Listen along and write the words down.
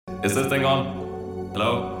Is this thing on?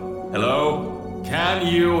 Hello? Hello? Can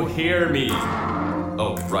you hear me?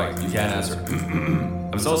 Oh, right, you can't answer.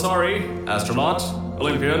 I'm so sorry, astronaut,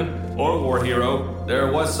 Olympian, or war hero.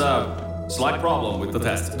 There was a slight problem with the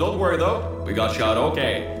test. Don't worry though, we got shot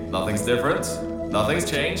okay. Nothing's different, nothing's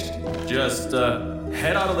changed. Just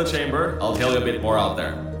head out of the chamber, I'll tell you a bit more out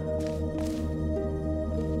there.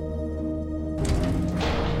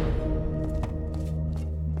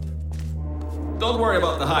 Don't worry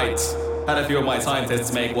about the height. Had a few of my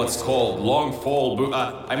scientists make what's called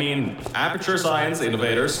Aperture Science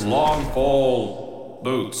innovators long fall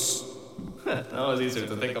boots. That was easier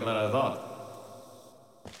to think of than I thought.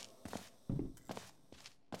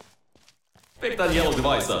 Pick that yellow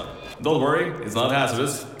device up. Don't worry, it's not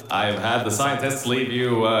hazardous. I've had the scientists leave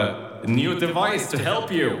you a new device to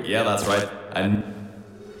help you. Yeah, that's right. And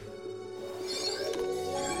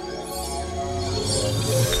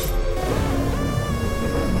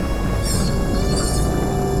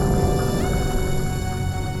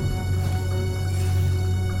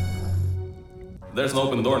there's an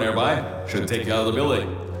open door nearby. Should take you out of the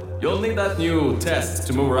building. You'll need that new test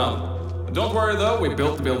to move around. Don't worry though, we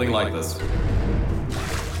built the building like this.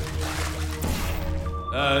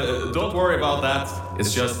 Don't worry about that.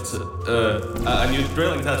 It's just a new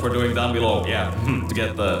drilling test we're doing down below. Yeah, to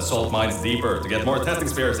get the salt mines deeper, to get more testing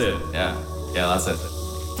spirits in. Yeah, that's it.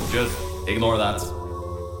 Just ignore that.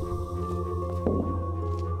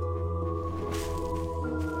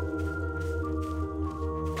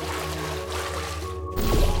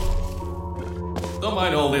 Don't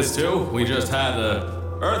mind all this too. We just had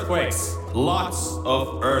earthquakes. Lots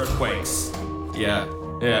of earthquakes. Yeah,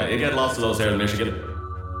 you get lots of those here in Michigan.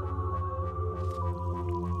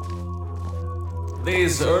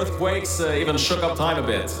 These earthquakes even shook up time a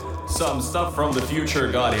bit. Some stuff from the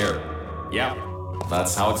future got here. Yeah,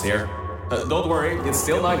 that's how it's here. Don't worry, it's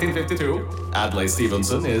still 1952. Adlai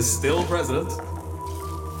Stevenson is still president.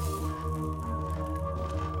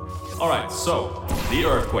 Alright, so, the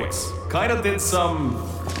earthquakes. Kinda did some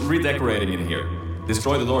redecorating in here.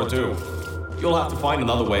 Destroy the door too. You'll have to find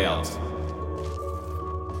another way out.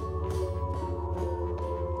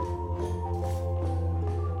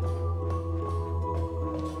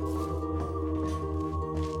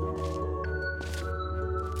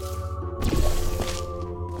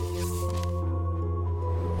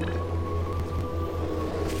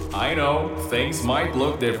 I know, things might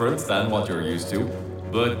look different than what you're used to.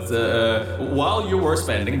 But while you were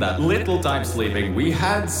spending that little time sleeping, we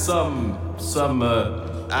had some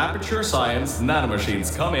Aperture Science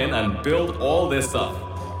nanomachines come in and build all this stuff.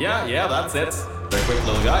 Yeah, that's it. They're quick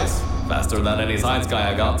little guys. Faster than any science guy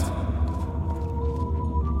I got.